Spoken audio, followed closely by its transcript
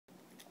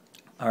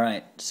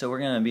Alright, so we're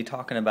going to be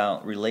talking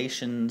about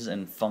relations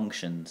and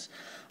functions.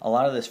 A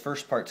lot of this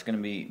first part is going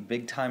to be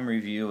big time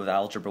review of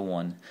Algebra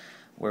 1,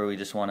 where we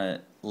just want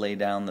to lay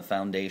down the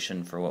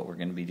foundation for what we're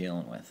going to be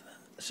dealing with.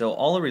 So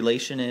all a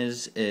relation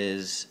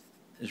is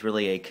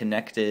really a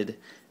connected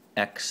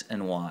x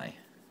and y.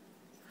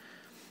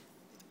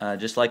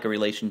 Just like a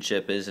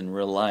relationship is in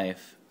real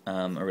life,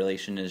 a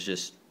relation is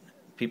just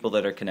people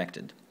that are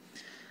connected.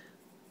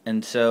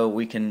 And so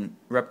we can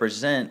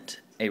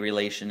represent a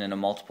relation in a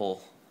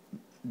multiple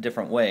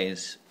different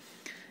ways,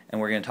 and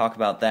we're going to talk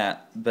about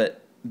that.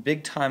 But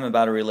big time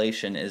about a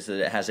relation is that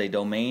it has a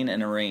domain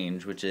and a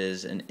range, which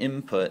is an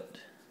input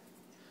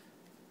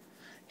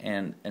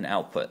and an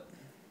output.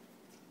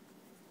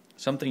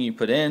 Something you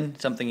put in,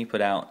 something you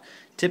put out.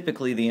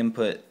 Typically the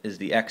input is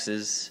the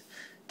x's,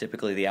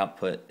 typically the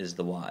output is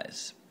the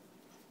y's.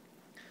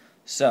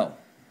 So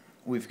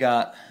we've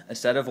got a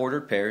set of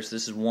ordered pairs.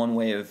 This is one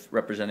way of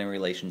representing a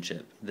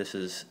relationship. This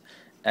is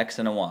x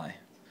and a y,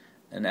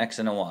 an x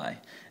and a y.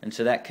 And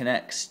so that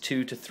connects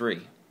 2 to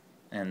 3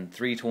 and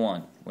 3 to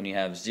 1. When you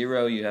have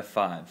 0, you have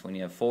 5. When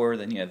you have 4,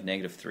 then you have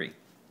 -3.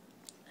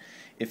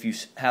 If you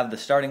have the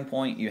starting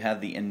point, you have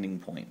the ending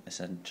point,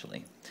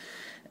 essentially.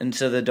 And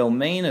so the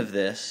domain of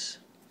this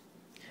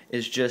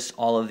is just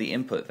all of the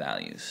input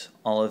values,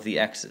 all of the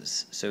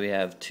x's. So we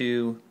have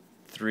 2,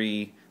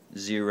 3,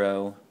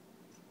 0,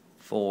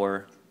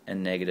 4,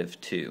 and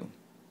 -2.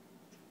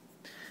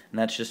 And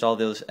that's just all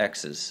those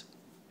x's.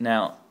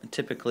 Now,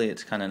 typically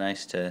it's kind of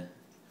nice to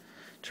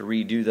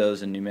redo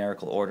those in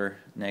numerical order.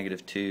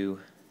 -2,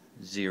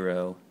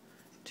 0,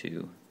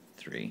 2,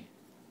 3,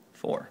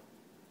 4.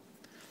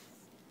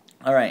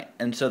 Alright,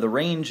 and so the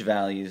range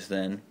values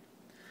then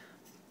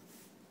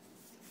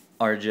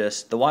are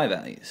just the y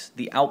values,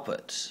 the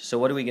outputs. So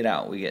what do we get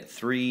out? We get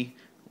 3,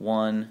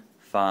 1,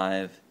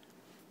 5,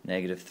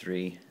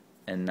 -3,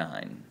 and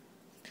 9.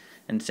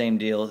 And same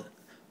deal,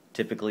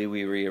 typically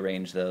we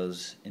rearrange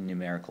those in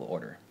numerical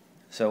order.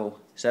 So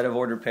set of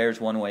ordered pairs,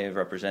 one way of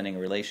representing a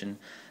relation.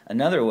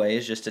 Another way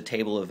is just a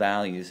table of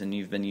values, and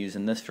you've been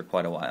using this for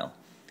quite a while.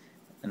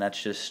 And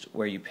that's just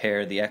where you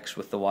pair the x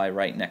with the y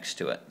right next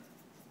to it.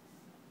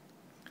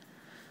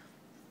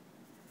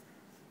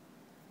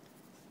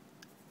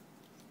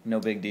 No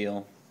big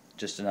deal,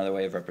 just another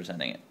way of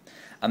representing it.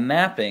 A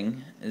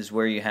mapping is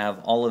where you have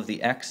all of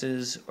the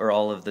x's or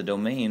all of the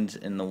domains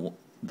in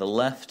the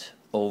left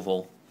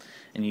oval,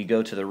 and you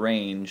go to the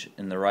range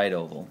in the right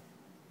oval.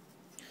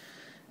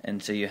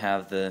 And so you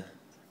have the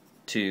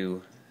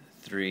 2,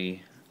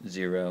 3,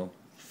 0,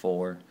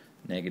 4,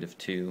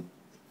 -2.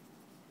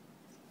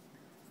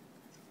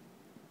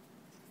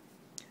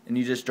 And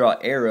you just draw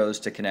arrows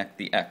to connect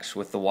the x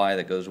with the y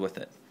that goes with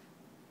it.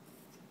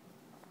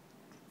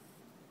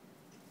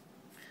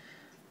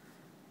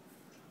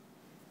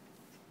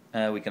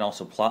 We can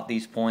also plot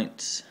these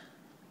points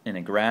in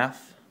a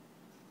graph.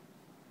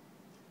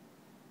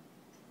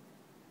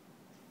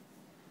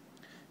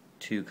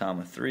 2,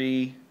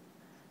 3,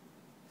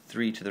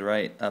 3 to the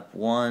right, up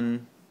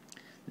 1,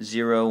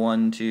 0,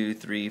 1, 2,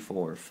 3,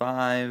 4,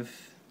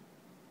 5,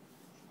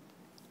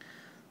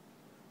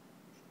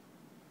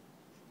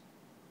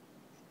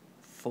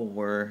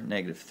 4,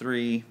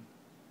 -3,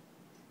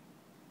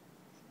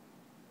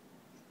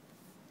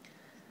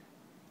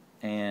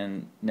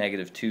 and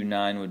 -2,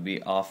 9 would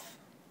be off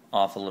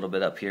a little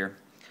bit up here.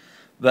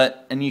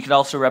 And you could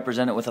also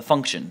represent it with a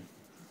function,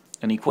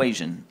 an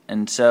equation.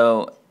 And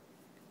so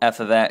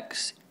f of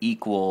x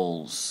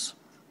equals,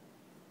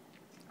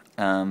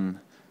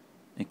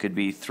 it could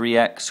be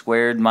 3x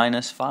squared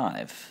minus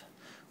 5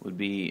 would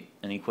be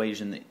an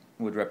equation that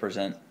would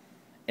represent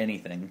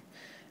anything,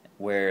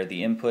 where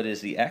the input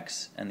is the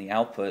x and the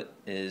output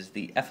is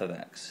the f of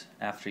x.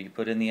 After you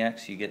put in the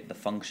x, you get the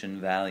function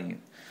value.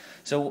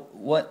 So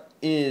what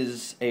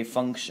is a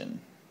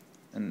function?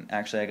 And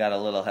actually I got a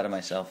little ahead of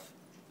myself.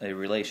 A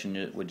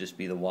relation would just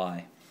be the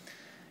y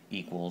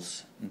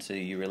equals, and so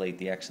you relate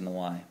the x and the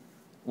y.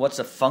 What's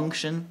a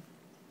function?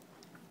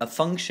 A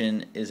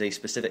function is a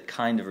specific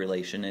kind of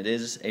relation. It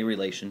is a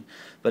relation,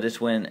 but it's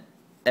when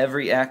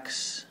every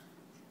x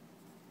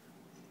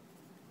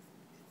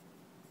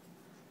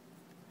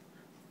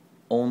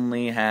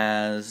only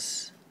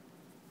has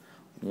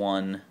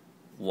one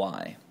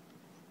y.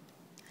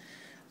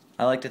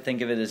 I like to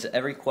think of it as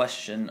every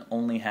question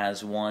only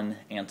has one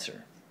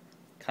answer.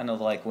 Kind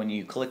of like when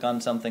you click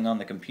on something on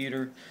the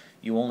computer,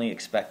 you only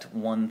expect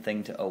one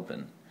thing to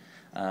open.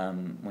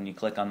 When you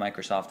click on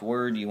Microsoft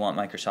Word, you want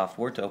Microsoft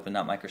Word to open,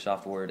 not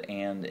Microsoft Word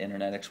and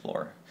Internet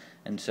Explorer.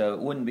 And so it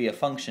wouldn't be a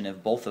function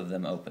if both of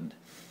them opened.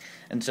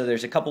 And so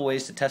there's a couple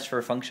ways to test for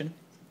a function.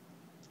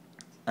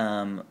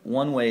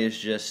 One way is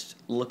just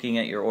looking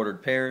at your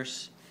ordered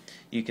pairs.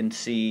 You can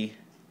see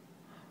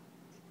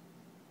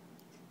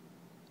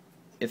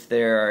if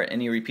there are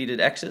any repeated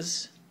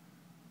x's.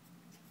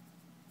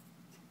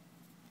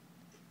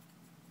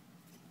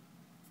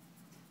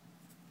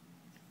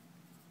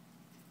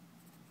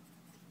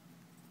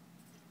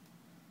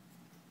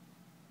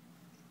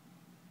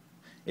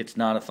 It's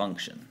not a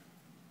function.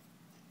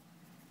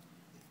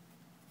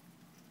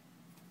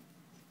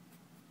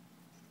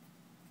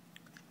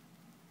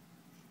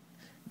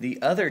 The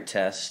other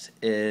test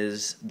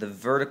is the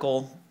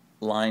vertical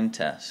line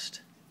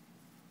test.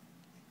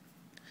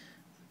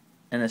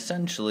 And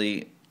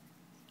essentially,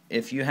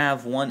 if you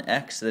have one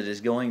x that is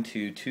going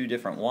to two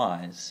different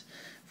y's,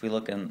 if we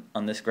look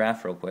on this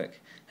graph real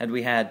quick, had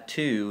we had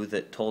 2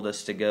 that told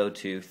us to go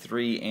to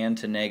 3 and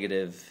to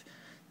negative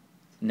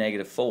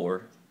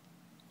 4,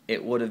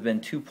 it would have been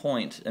 2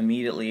 points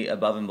immediately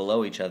above and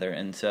below each other,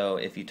 and so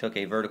if you took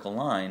a vertical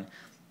line,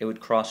 it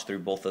would cross through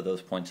both of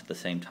those points at the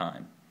same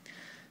time.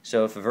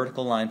 So if a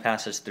vertical line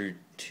passes through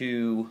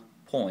 2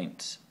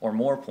 points or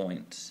more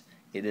points,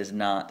 it is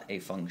not a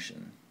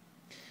function,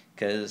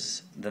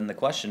 because then the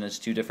question is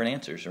 2 different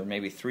answers, or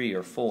maybe 3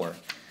 or 4.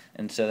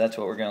 And so that's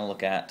what we're going to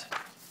look at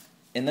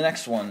in the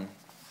next one.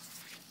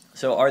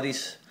 So are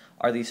these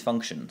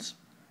functions?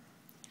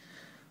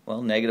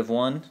 Well,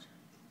 -1,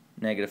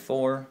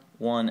 -4,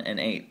 1, and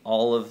 8.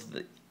 All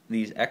of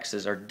these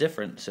x's are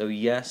different, so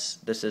yes,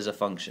 this is a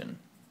function.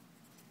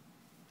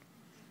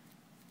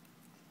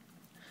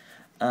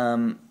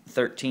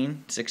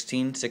 13,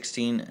 16,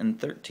 16, and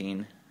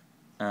 13.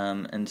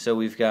 And so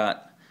we've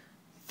got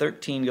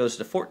 13 goes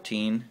to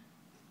 14,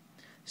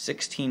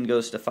 16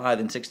 goes to 5,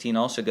 and 16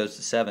 also goes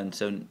to 7.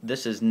 So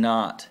this is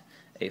not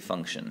a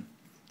function.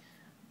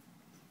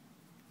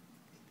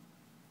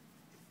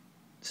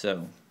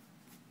 So,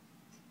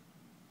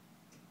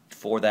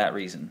 for that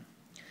reason.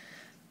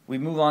 We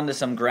move on to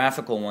some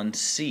graphical ones.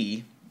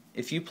 C,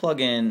 if you plug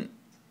in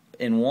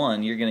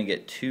 1, you're going to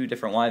get 2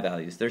 different y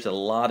values. There's a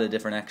lot of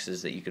different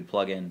x's that you could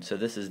plug in. So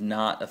this is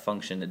not a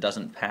function. It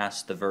doesn't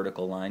pass the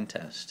vertical line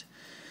test.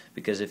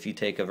 Because if you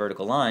take a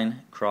vertical line,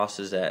 it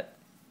crosses at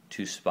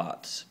 2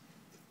 spots.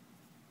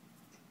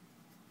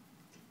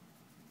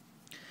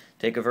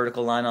 Take a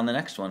vertical line on the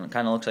next one. It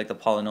kind of looks like the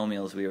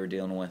polynomials we were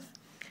dealing with.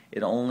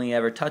 It only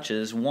ever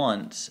touches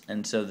once,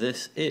 and so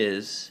this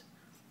is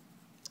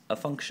a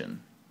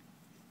function.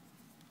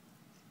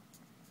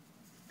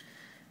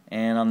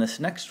 And on this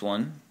next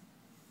one,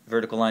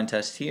 vertical line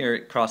test here,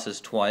 it crosses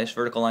twice.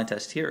 Vertical line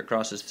test here, it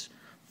crosses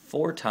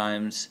 4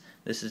 times.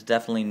 This is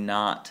definitely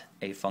not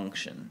a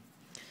function,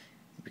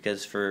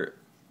 because for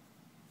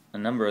a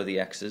number of the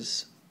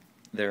x's,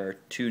 there are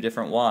 2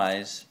 different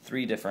y's,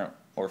 3 different,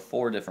 or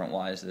 4 different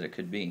y's that it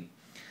could be.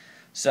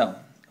 So,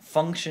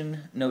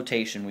 function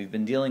notation, we've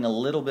been dealing a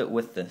little bit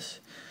with this,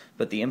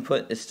 but the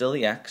input is still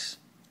the x,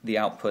 the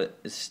output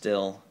is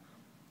still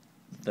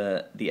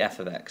the f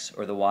of x,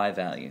 or the y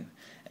value.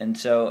 And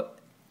so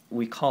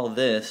we call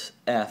this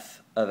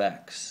f of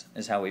x,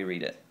 is how we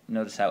read it.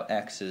 Notice how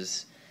x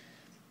is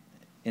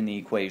in the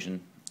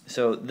equation.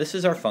 So this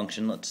is our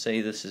function. Let's say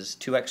this is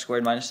 2x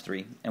squared minus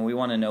 3, and we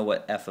want to know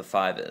what f of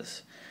 5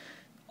 is.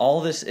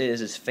 All this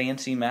is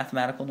fancy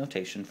mathematical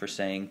notation for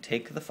saying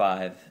take the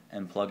 5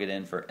 and plug it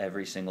in for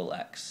every single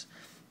x.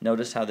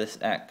 Notice how this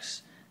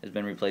x has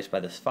been replaced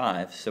by this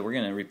 5, so we're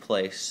going to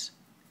replace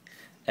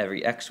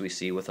every x we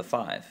see with a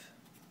 5.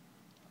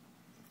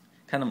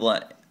 Kind of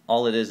like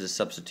all it is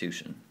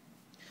substitution.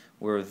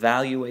 We're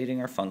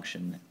evaluating our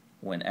function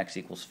when x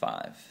equals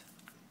 5.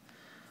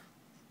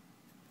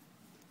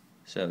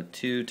 So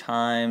 2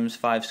 times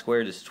 5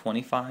 squared is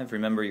 25.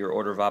 Remember your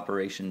order of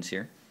operations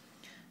here.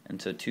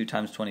 And so 2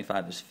 times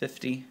 25 is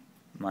 50,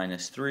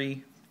 minus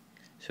 3,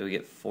 so we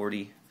get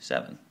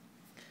 47.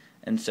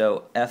 And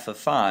so f of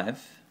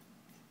 5,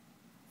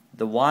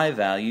 the y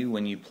value,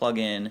 when you plug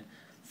in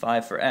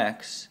 5 for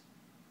x,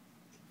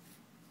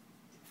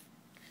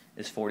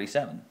 is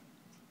 47.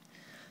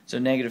 So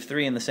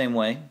 -3 in the same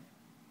way,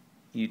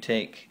 you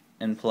take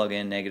and plug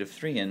in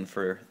 -3 in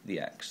for the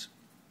x.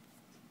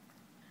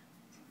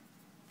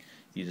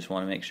 You just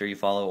want to make sure you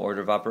follow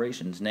order of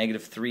operations.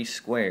 -3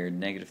 squared,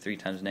 -3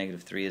 times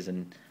 -3 is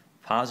a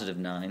positive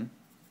 9.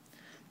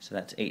 So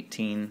that's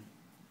 18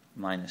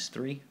 minus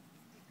 3.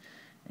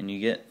 And you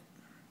get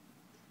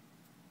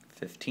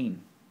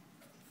 15.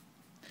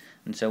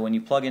 And so when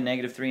you plug in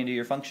 -3 into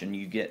your function,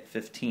 you get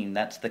 15.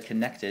 That's the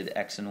connected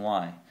x and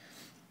y.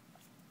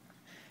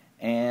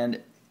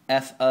 And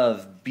f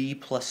of b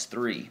plus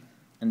 3.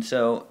 And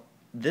so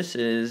this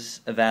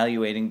is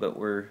evaluating, but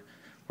we're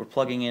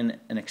plugging in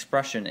an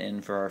expression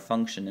in for our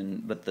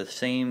function, but the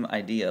same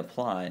idea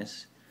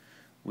applies.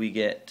 We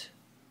get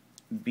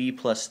b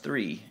plus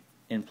 3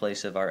 in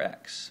place of our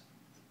x.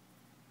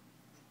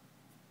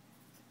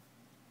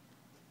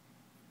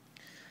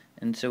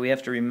 And so we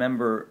have to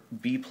remember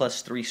b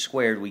plus 3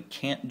 squared. We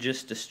can't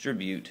just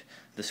distribute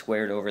the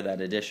squared over that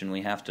addition.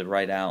 We have to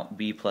write out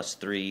b plus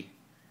 3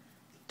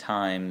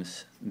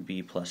 times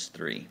b plus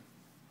 3.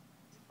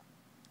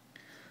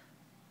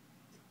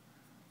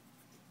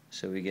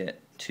 So we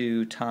get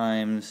 2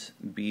 times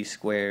b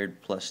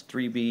squared plus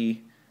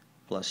 3b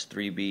plus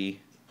 3b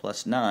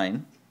plus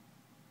 9.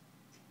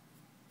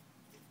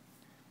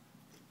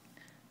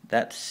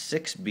 That's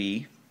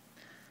 6b.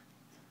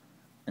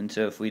 And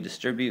so if we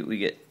distribute, we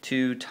get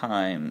 2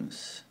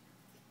 times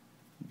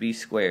b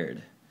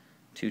squared.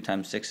 2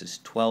 times 6 is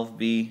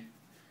 12b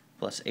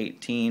plus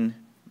 18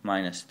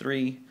 minus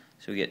 3.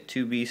 So we get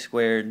 2b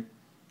squared